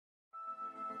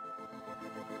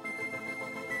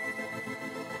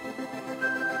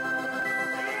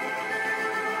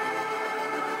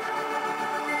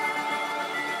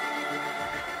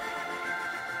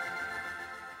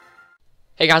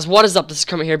Hey guys, what is up? This is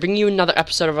Kermit here, bringing you another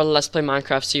episode of our Let's Play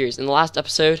Minecraft series. In the last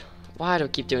episode, why do I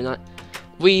keep doing that?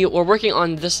 We were working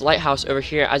on this lighthouse over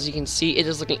here. As you can see, it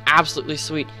is looking absolutely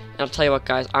sweet. And I'll tell you what,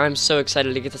 guys, I'm so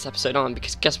excited to get this episode on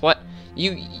because guess what?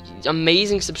 You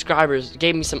amazing subscribers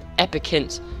gave me some epic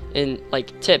hints and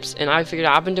like tips, and I figured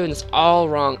I've been doing this all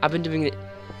wrong. I've been doing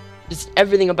just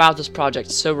everything about this project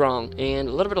so wrong, and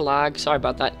a little bit of lag. Sorry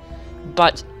about that,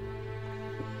 but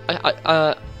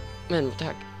man, what the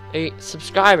heck? A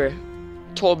subscriber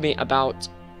told me about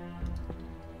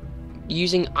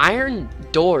using iron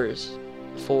doors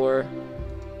for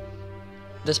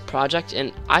this project,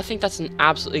 and I think that's an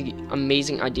absolutely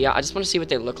amazing idea. I just want to see what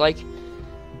they look like,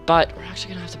 but we're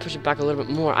actually gonna have to push it back a little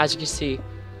bit more, as you can see.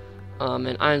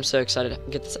 And I'm so excited to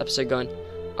get this episode going.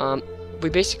 We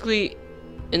basically,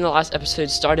 in the last episode,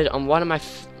 started on one of my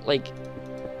I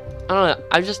don't know.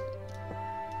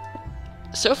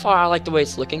 So far, I like the way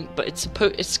it's looking, but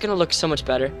it's gonna look so much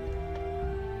better.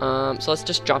 So let's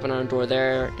just drop an iron door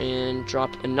there and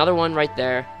drop another one right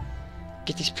there.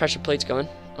 Get these pressure plates going.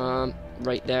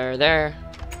 Right there.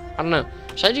 I don't know.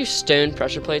 Should I do stone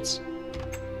pressure plates?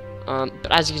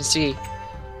 But as you can see,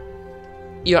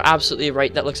 you're absolutely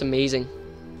right. That looks amazing.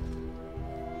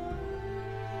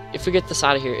 If we get this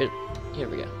out of here, here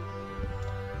we go.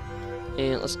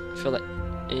 And let's fill that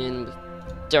in with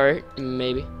dirt,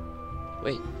 maybe.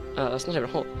 Wait, that's not even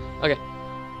a hole. Okay.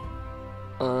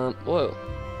 Whoa.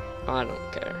 I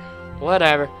don't care.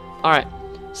 Whatever. Alright,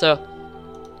 so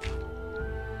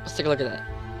let's take a look at that.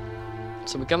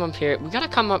 So we come up here. We gotta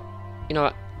come up. You know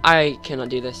what? I cannot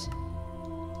do this.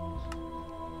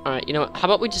 Alright, you know what? How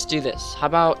about we just do this? How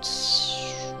about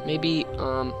maybe,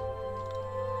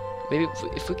 maybe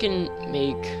if we can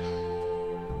make.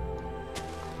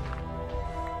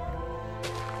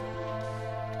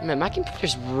 Man, my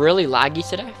computer's really laggy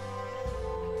today.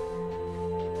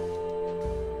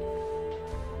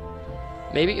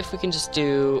 Maybe if we can just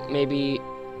do, maybe,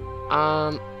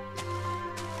 how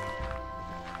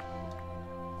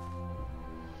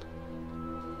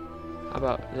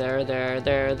about there.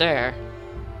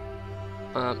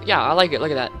 Yeah, I like it. Look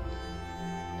at that.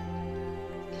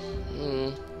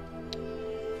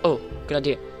 Oh, good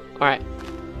idea. Alright.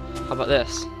 How about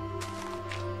this?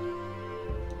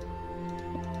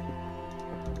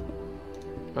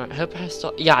 Alright, I hope I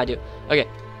still. Yeah, I do. Okay.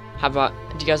 How about.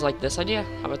 Do you guys like this idea?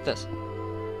 How about this?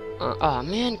 Oh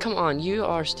man, come on. You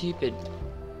are stupid.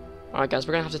 Alright, guys,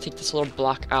 we're gonna have to take this little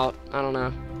block out. I don't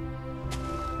know.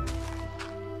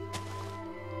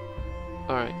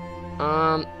 Alright.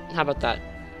 How about that?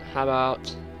 How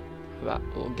about.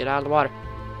 We'll get out of the water.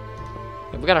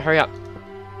 We gotta hurry up.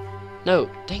 No,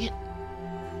 dang it.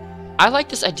 I like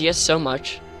this idea so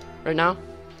much right now.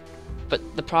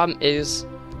 But the problem is.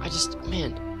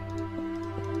 Man,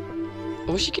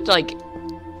 I wish you could, like,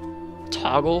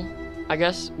 toggle, I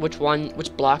guess, which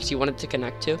blocks you wanted to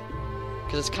connect to,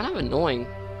 because it's kind of annoying.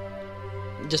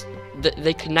 Just,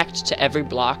 they connect to every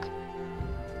block.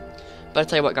 But I'll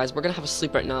tell you what, guys, we're gonna have a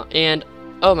sleep right now, and,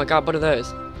 oh my god, what are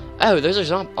those? Oh, those are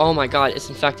zombies. Oh my god, it's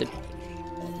infected.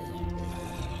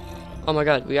 Oh my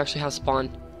god, we actually have spawn.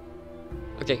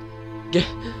 Okay,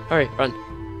 hurry, run.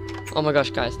 Oh my gosh,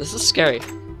 guys, this is scary.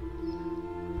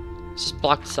 Let's just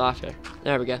block this off here.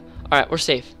 There we go. Alright, we're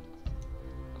safe.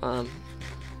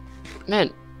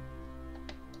 Man.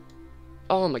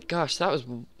 Oh my gosh, that was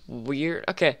weird.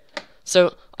 Okay.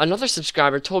 So, another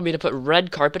subscriber told me to put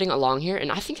red carpeting along here,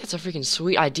 and I think that's a freaking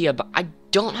sweet idea, but I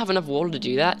don't have enough wool to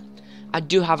do that. I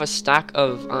do have a stack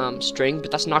of string, but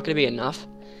that's not going to be enough.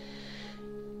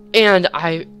 And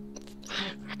I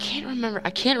can't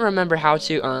remember how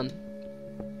to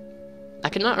I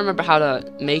cannot remember how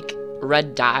to make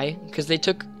red dye, because they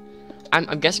took,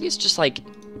 I'm guessing it's just like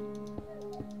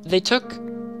they took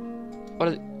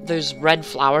those red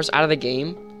flowers out of the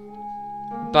game,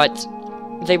 but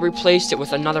they replaced it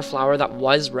with another flower that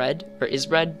was red or is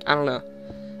red. I don't know.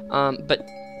 But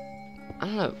I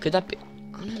don't know. Could that be?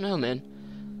 I don't know, man.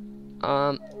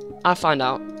 I'll find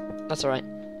out. That's all right.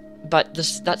 But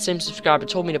that same subscriber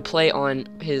told me to play on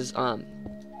his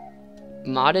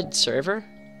modded server.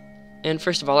 And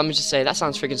first of all, let me just say, that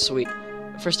sounds freaking sweet.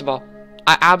 First of all,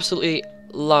 I absolutely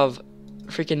love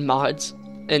freaking mods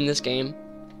in this game.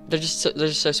 They're just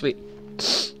so sweet.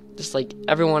 Just like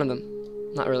every one of them.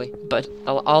 Not really, but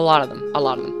a lot of them.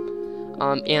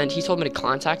 And he told me to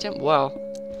contact him. Well,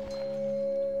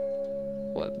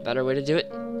 what better way to do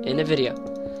it? In a video.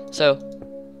 So,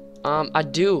 I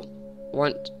do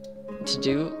want to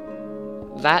do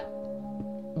that,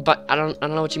 but I don't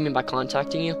know what you mean by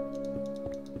contacting you.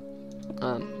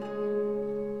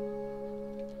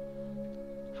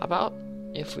 How about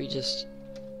if we just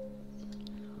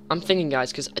I'm thinking,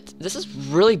 guys, because this is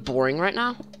really boring right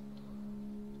now.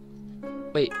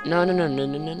 Wait, no.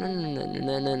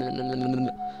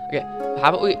 Okay,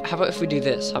 how about if we do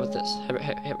this? How about this? How about,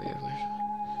 here we go.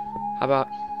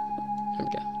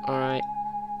 All right,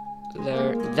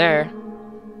 there.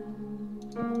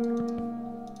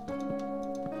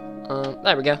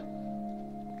 There we go.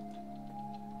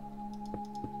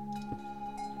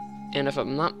 And if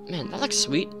I'm not, man, that looks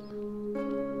sweet.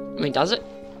 I mean, does it?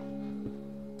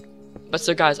 But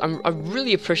so, guys, I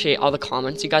really appreciate all the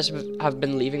comments you guys have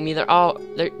been leaving me.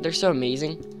 They're so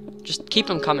amazing. Just keep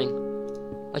them coming.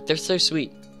 Like, they're so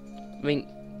sweet. I mean,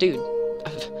 dude,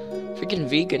 freaking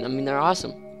vegan. I mean, they're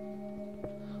awesome.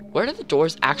 Where do the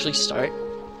doors actually start?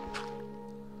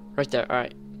 Right there. All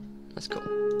right, that's cool.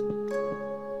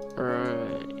 All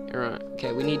right.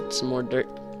 Okay, we need some more dirt.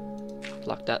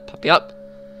 Lock that puppy up.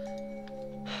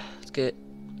 Let's get.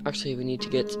 Actually, we need to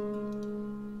get.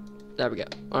 There we go.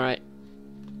 All right.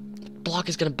 Block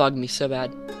is gonna bug me so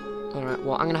bad. Alright,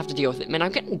 well, I'm gonna have to deal with it. Man,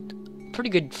 I'm getting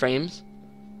pretty good frames.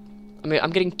 I mean,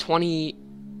 I'm getting 20...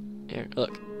 Here,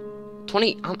 look.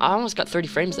 20... I almost got 30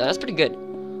 frames there. That's pretty good.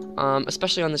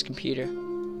 Especially on this computer.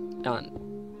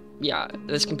 Yeah,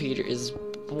 this computer is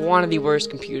one of the worst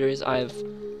computers I've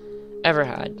ever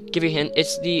had. Give you a hint,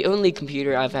 it's the only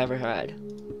computer I've ever had.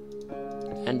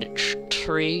 And it's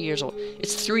 3 years old.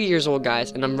 It's 3 years old,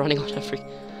 guys, and I'm running on a freak...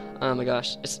 Oh my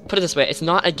gosh. Put it this way, it's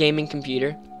not a gaming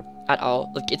computer at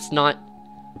all. Like, it's not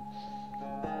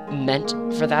meant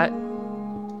for that.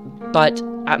 But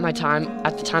at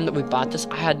the time that we bought this,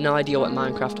 I had no idea what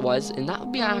Minecraft was, and that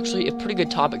would be actually a pretty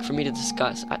good topic for me to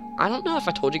discuss. I don't know if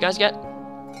I told you guys yet,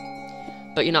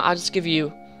 but you know, I'll just give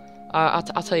you, I'll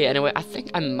tell you anyway. I think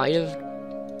I might have,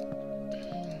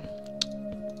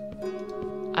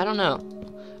 I don't know,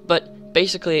 but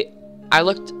basically, I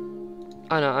looked.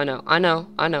 I know.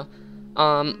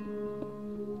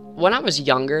 When I was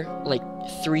younger, like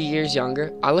 3 years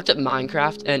younger, I looked at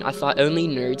Minecraft and I thought only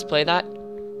nerds play that.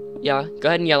 Yeah, go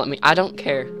ahead and yell at me. I don't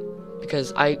care,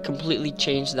 because I completely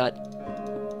changed that.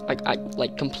 I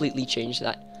completely changed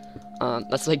that.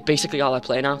 That's like basically all I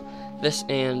play now. This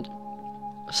and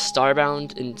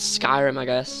Starbound and Skyrim, I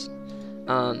guess.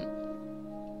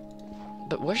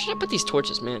 But where should I put these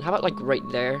torches, man? How about like right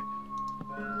there?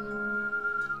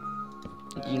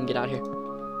 You can get out here.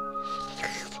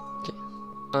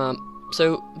 Okay.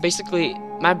 So basically,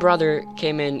 my brother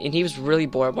came in and he was really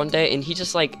bored one day, and he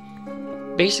just like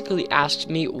basically asked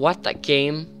me what that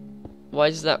game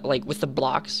was that like with the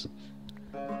blocks,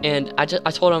 and I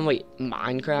told him, wait,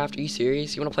 Minecraft? Are you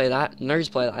serious? You want to play that?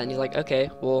 Nerds play that. And he's like, okay,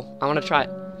 well, I want to try it.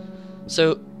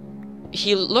 So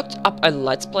he looked up a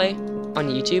Let's Play on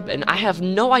YouTube, and I have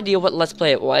no idea what Let's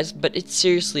Play it was, but it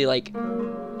seriously like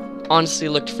honestly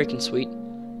looked freaking sweet.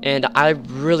 And I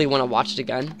really want to watch it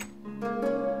again.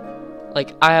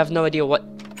 Like, I have no idea what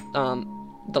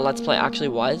the Let's Play actually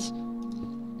was,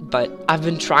 but I've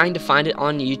been trying to find it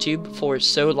on YouTube for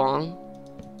so long.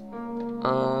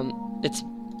 It's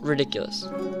ridiculous.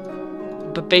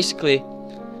 But basically,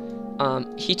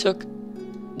 he took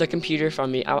the computer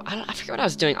from me. I forget what I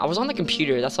was doing. I was on the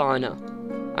computer, that's all I know.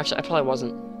 Actually, I probably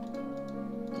wasn't.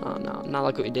 Oh, no, not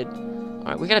like what we did.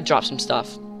 Alright, we gotta drop some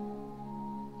stuff.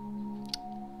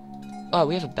 Oh,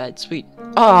 we have a bed. Sweet.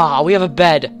 Oh, we have a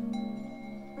bed.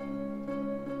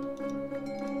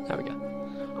 There we go.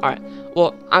 Alright.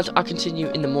 Well, I'll continue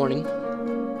in the morning.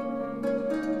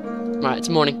 Alright, it's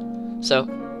morning. So,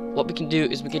 what we can do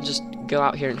is we can just go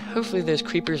out here, and hopefully those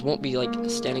creepers won't be, like,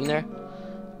 standing there.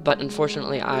 But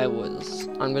unfortunately, I'm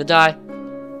gonna die.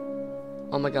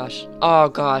 Oh my gosh. Oh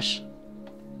gosh.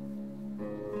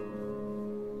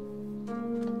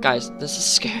 Guys, this is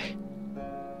scary.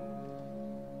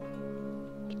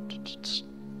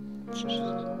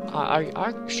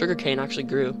 Our sugar cane actually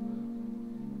grew.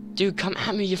 Dude, come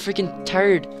at me, you freaking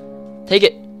turd. Take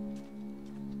it.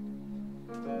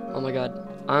 Oh my god.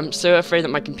 I'm so afraid that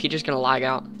my computer's gonna lag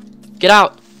out. Get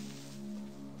out.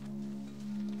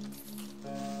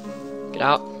 Get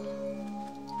out.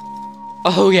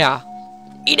 Oh yeah.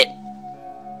 Eat it.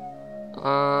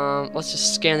 Let's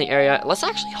just scan the area. Let's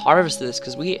actually harvest this,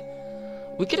 because we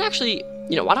could actually,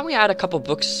 you know, why don't we add a couple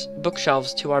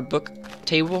bookshelves to our book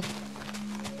table?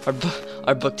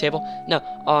 Our book table? No,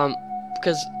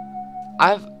 because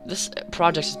this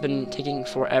project has been taking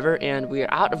forever, and we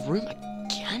are out of room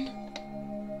again.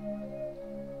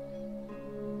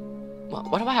 Well,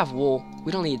 why do I have wool?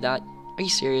 We don't need that. Are you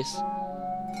serious?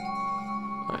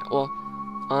 Alright, well,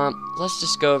 let's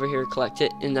just go over here, collect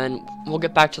it, and then we'll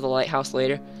get back to the lighthouse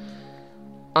later.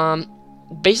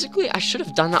 Basically, I should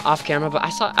have done that off camera, but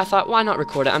I thought, why not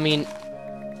record it? I mean,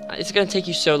 it's gonna take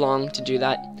you so long to do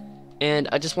that. and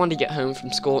I just wanted to get home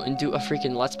from school and do a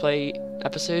freaking Let's Play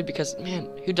episode because, man,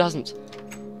 who doesn't?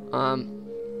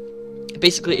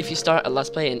 Basically, if you start a Let's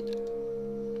Play and,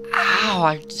 ow,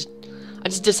 I just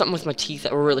did something with my teeth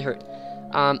that were really hurt.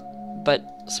 But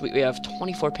sweet, we have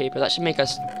 24 paper. That should make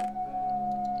us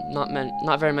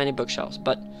not very many bookshelves.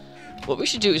 But what we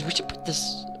should do is we should put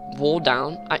this wool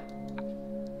down. I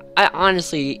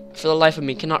honestly, for the life of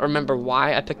me, cannot remember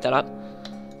why I picked that up.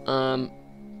 I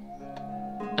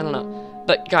don't know.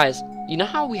 But guys, you know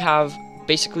how we have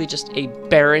basically just a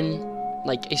barren,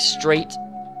 like a straight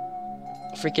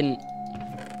freaking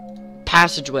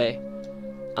passageway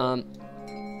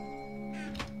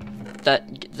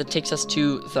that takes us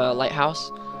to the lighthouse.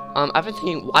 I've been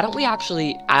thinking, why don't we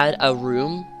actually add a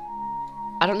room?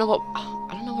 I don't know what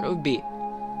it would be.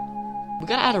 We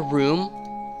gotta add a room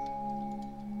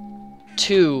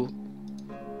to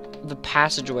the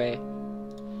passageway,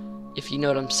 if you know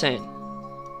what I'm saying.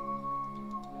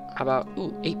 How about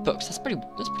 8 books? That's pretty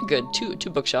good. Two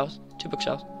bookshelves.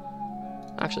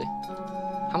 Actually,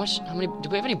 how many? Do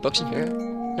we have any books in here?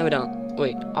 No, we don't.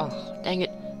 Wait. Oh, dang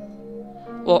it.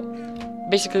 Well,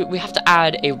 basically, we have to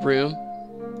add a room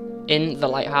in the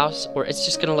lighthouse, or it's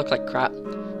just gonna look like crap.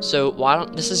 So why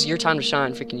don't this is your time to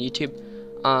shine, freaking YouTube.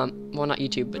 Well, not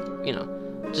YouTube, but you know,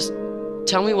 just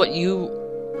tell me what you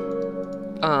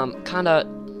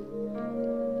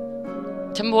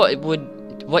tell me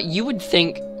what you would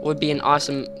think would be an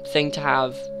awesome thing to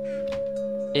have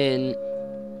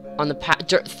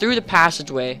through the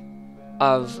passageway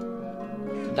of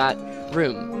that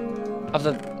room of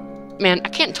the. Man, I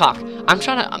can't talk. I'm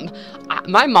trying to.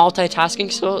 My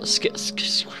multitasking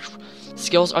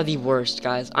skills are the worst,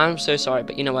 guys. I'm so sorry,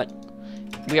 but you know what?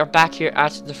 We are back here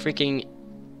at the freaking.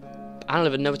 I don't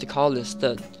even know what to call this.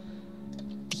 The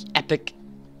epic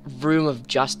room of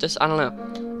justice. I don't know.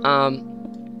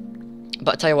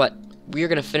 But I'll tell you what. We are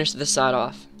gonna finish this side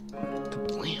off.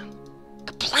 Kablam!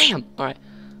 Kablam! All right.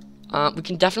 We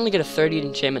can definitely get a 30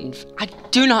 enchantment. I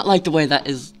do not like the way that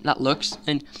looks,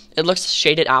 and it looks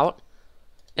shaded out.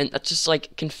 And that just,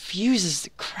 like, confuses the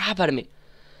crap out of me.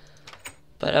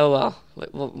 But, oh well.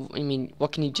 Well, I mean,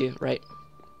 what can you do, right?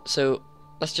 So,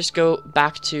 let's just go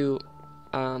back to,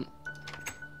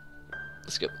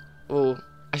 let's go. Oh,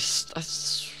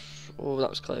 oh, that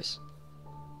was close.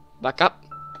 Back up.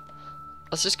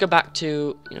 Let's just go back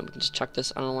to, you know, we can just chuck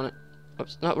this. I don't want it.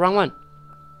 Oops, no, wrong one.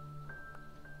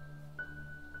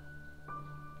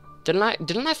 Didn't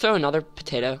I throw another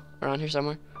potato around here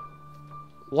somewhere?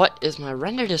 What is my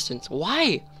render distance?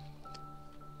 Why?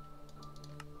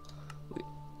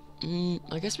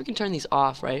 I guess we can turn these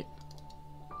off, right?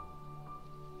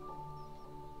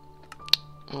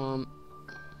 Why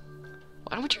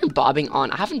don't we turn bobbing on?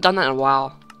 I haven't done that in a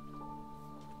while.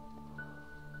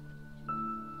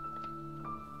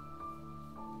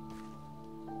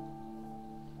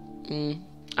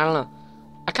 I don't know.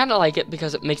 I kind of like it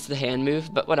because it makes the hand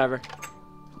move, but whatever.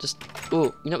 Just,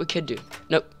 ooh, you know what we could do?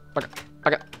 Nope.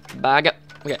 Back up.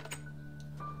 Okay.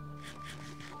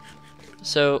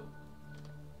 So,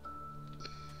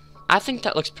 I think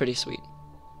that looks pretty sweet.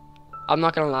 I'm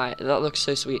not gonna lie, that looks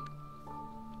so sweet.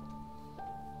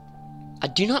 I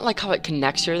do not like how it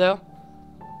connects here, though.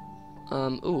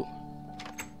 Ooh.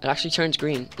 It actually turns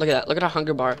green. Look at that. Look at our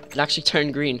hunger bar. It actually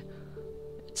turned green.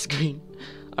 It's green.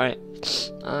 Alright.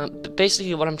 But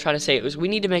basically what I'm trying to say is we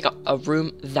need to make a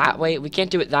room that way. We can't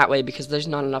do it that way because there's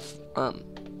not enough,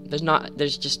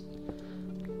 there's just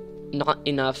not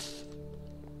enough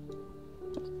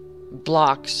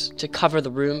blocks to cover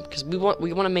the room because we want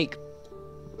to make,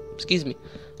 excuse me,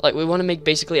 like we want to make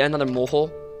basically another mole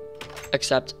hole,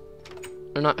 except,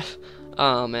 or not,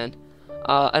 oh man,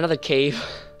 another cave.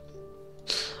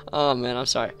 Oh man, I'm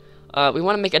sorry. We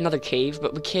want to make another cave,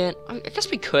 but we can't. I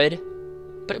guess we could,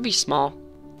 but it'd be small.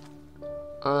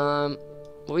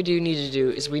 What we do need to do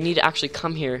is we need to actually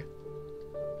come here,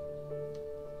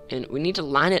 and we need to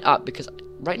line it up because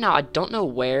right now I don't know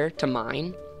where to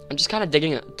mine. I'm just kind of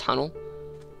digging a tunnel,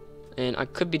 and I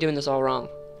could be doing this all wrong.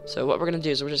 So what we're gonna do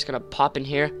is we're just gonna pop in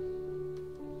here.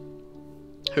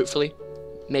 Hopefully,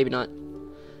 maybe not.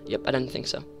 Yep, I didn't think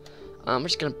so. We're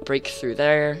just gonna break through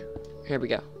there. Here we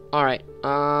go. All right.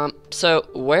 So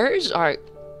where's our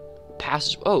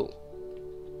passage? Oh.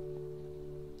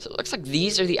 So it looks like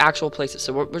these are the actual places.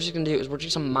 So what we're just gonna do is we're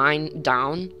just gonna mine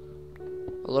down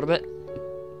a little bit.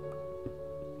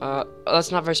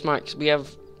 That's not very smart because we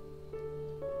have.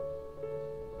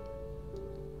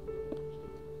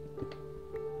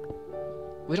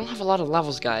 We don't have a lot of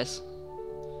levels, guys.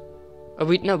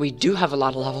 Oh, no, we do have a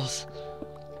lot of levels.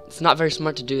 It's not very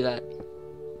smart to do that.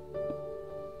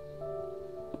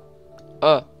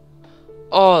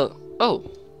 Oh,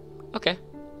 okay.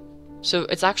 So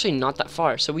it's actually not that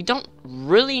far. So we don't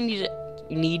really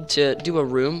need to do a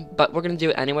room, but we're gonna do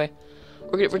it anyway.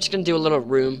 We're just gonna do a little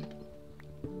room.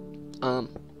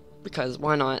 Because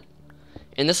why not?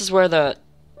 And this is where the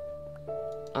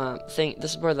thing.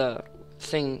 This is where the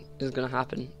thing is gonna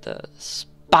happen.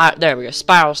 There we go.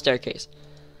 Spiral staircase.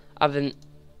 Man,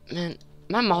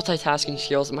 my multitasking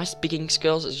skills and my speaking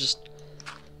skills is just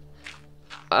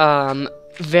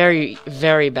very,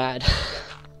 very bad.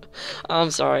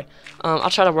 I'm sorry. I'll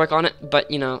try to work on it, but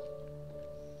you know,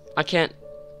 I can't.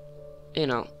 You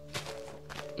know,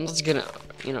 I'm just gonna.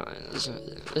 You know,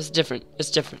 it's different.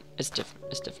 It's different. It's different.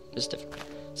 It's different. It's different.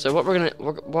 So what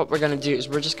we're gonna do is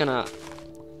we're just gonna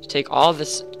take all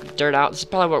this dirt out. This is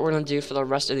probably what we're gonna do for the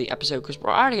rest of the episode because we're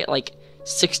already at like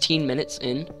 16 minutes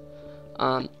in.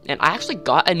 And I actually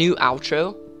got a new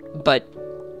outro, but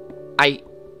I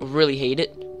really hate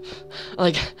it.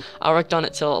 Like, I worked on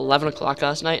it till 11 o'clock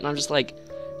last night, and I'm just like,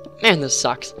 man, this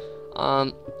sucks.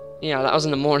 Yeah, that was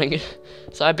in the morning.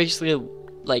 So I basically,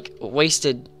 like,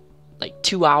 wasted, like,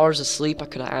 2 hours of sleep I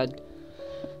could have had.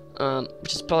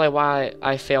 Which is probably why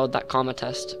I failed that comma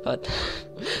test, but,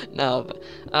 no,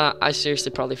 I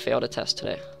seriously probably failed a test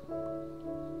today.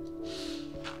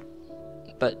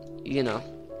 But, you know,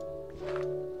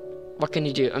 what can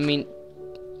you do? I mean,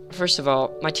 first of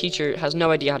all, my teacher has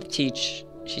no idea how to teach.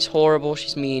 She's horrible,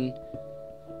 she's mean.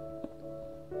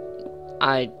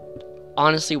 I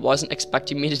honestly wasn't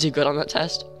expecting me to do good on that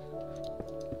test.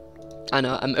 I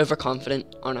know, I'm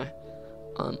overconfident, aren't I?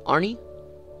 Arnie?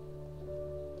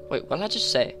 Wait, what did I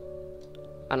just say?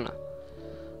 I don't know.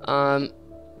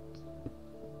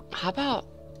 How about...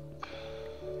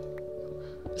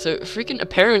 So, freaking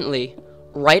apparently,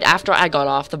 right after I got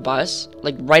off the bus,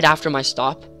 like, right after my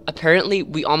stop, apparently,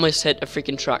 we almost hit a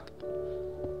freaking truck.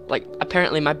 Like,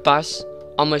 apparently my bus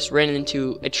almost ran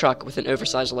into a truck with an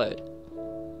oversized load.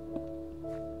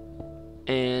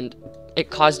 And it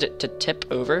caused it to tip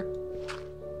over.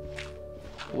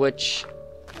 Which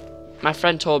my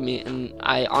friend told me, and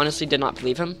I honestly did not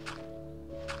believe him.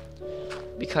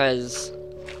 Because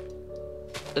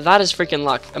that is freaking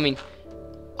luck. I mean,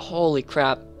 holy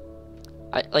crap.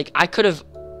 I could have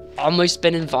almost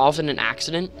been involved in an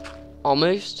accident.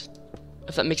 Almost.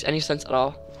 If that makes any sense at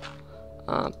all.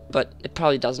 But it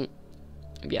probably doesn't.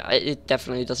 Yeah, it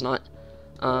definitely does not.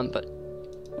 But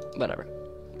whatever.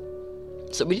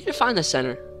 So we need to find the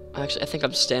center. Actually, I think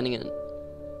I'm standing in.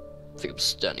 I think I'm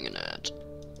standing in it.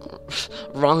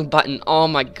 Wrong button. Oh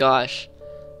my gosh.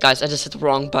 Guys, I just hit the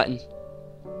wrong button.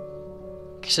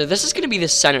 Okay, so this is going to be the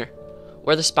center.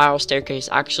 Where the spiral staircase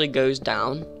actually goes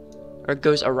down. Or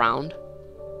goes around.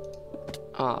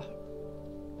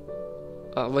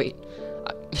 Wait.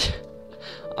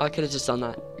 I could have just done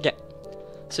that. Yeah.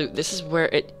 So this is where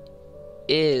it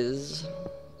is.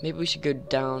 Maybe we should go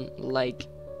down like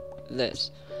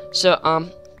this. So, I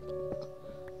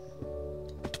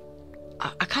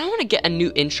kind of want to get a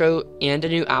new intro and a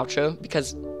new outro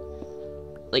because,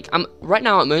 like, right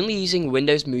now I'm only using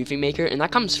Windows Movie Maker, and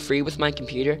that comes free with my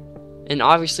computer, and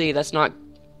obviously that's not,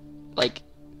 like,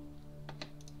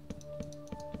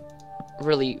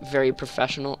 really very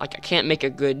professional. Like, I can't make a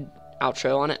good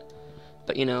outro on it,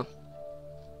 but you know,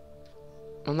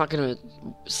 I'm not gonna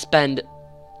spend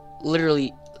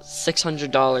literally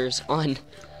 $600 on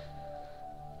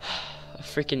a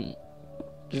freaking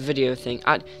video thing.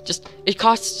 It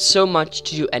costs so much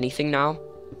to do anything now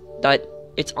that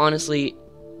it's honestly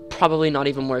probably not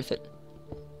even worth it.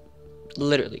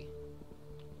 Literally.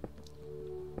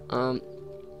 And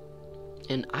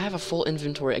I have a full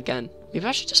inventory again. Maybe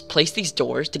I should just place these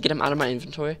doors to get them out of my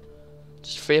inventory.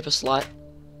 Just free up a slot.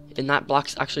 And that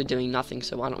block's actually doing nothing,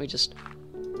 so why don't we just...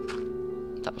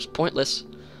 That was pointless.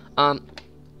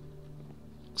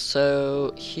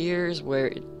 So here's where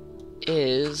it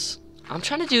is. I'm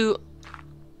trying to do...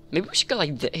 Maybe we should go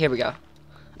like this. Here we go.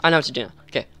 I know what to do now.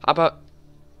 Okay, how about...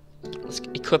 Let's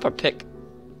equip our pick.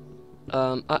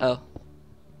 Uh-oh.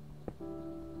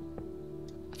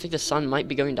 I think the sun might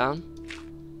be going down.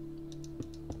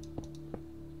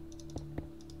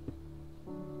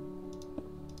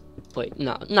 Wait,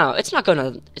 no, it's not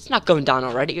going down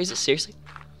already. Is it seriously?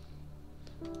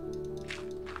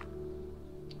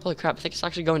 Holy crap, I think it's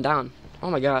actually going down. Oh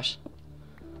my gosh.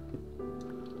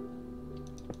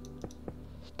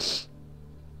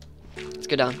 Let's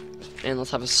go down and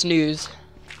let's have a snooze.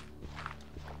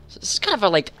 So this is kind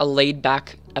of like a laid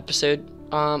back episode.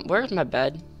 Where's my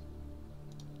bed?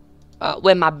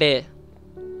 Where my bed?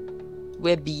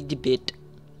 Where be the bed?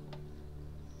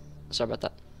 Sorry about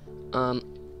that.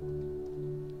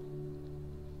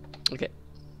 Okay.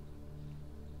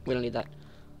 We don't need that.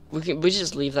 we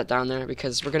just leave that down there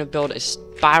because we're gonna build a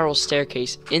spiral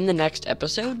staircase in the next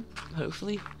episode,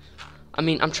 hopefully. I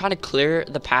mean, I'm trying to clear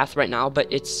the path right now, but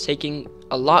it's taking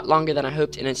a lot longer than I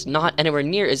hoped, and it's not anywhere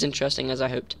near as interesting as I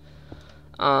hoped.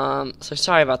 So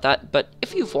sorry about that, but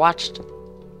if you've watched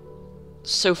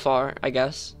so far, I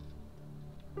guess,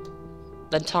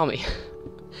 then tell me.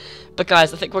 But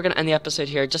guys, I think we're gonna end the episode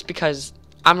here just because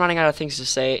I'm running out of things to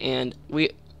say, and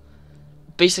we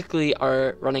basically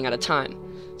are running out of time.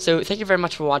 So thank you very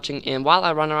much for watching, and while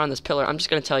I run around this pillar, I'm just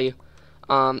gonna tell you,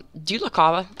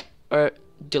 Dulakaba, or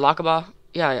Dulakaba,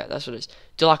 yeah, that's what it is,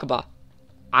 Dulakaba,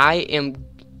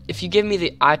 if you give me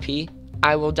the IP,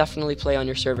 I will definitely play on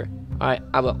your server. Alright,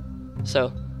 I will.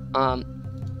 So,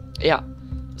 yeah,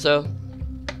 so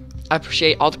I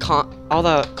appreciate all the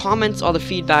comments, all the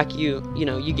feedback. You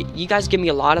guys give me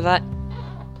a lot of that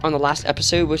on the last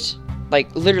episode, which,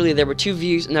 like, literally there were 2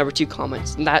 views and there were 2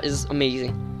 comments, and that is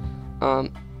amazing.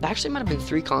 That actually might have been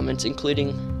 3 comments,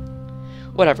 including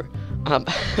whatever.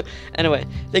 Anyway,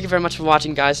 thank you very much for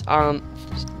watching, guys.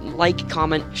 Like,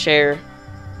 comment, share,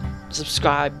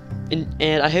 subscribe,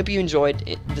 and I hope you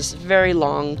enjoyed this very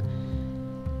long,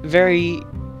 very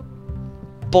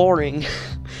boring,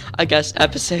 I guess,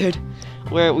 episode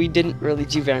where we didn't really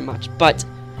do very much, but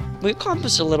we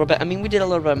accomplished a little bit. I mean, we did a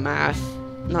little bit of math,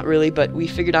 not really, but we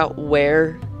figured out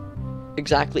where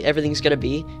exactly everything's gonna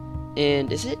be.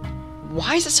 And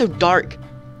why is it so dark?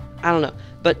 I don't know,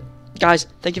 but guys,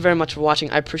 thank you very much for watching.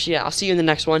 I appreciate it. I'll see you in the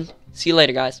next one. See you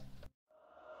later, guys.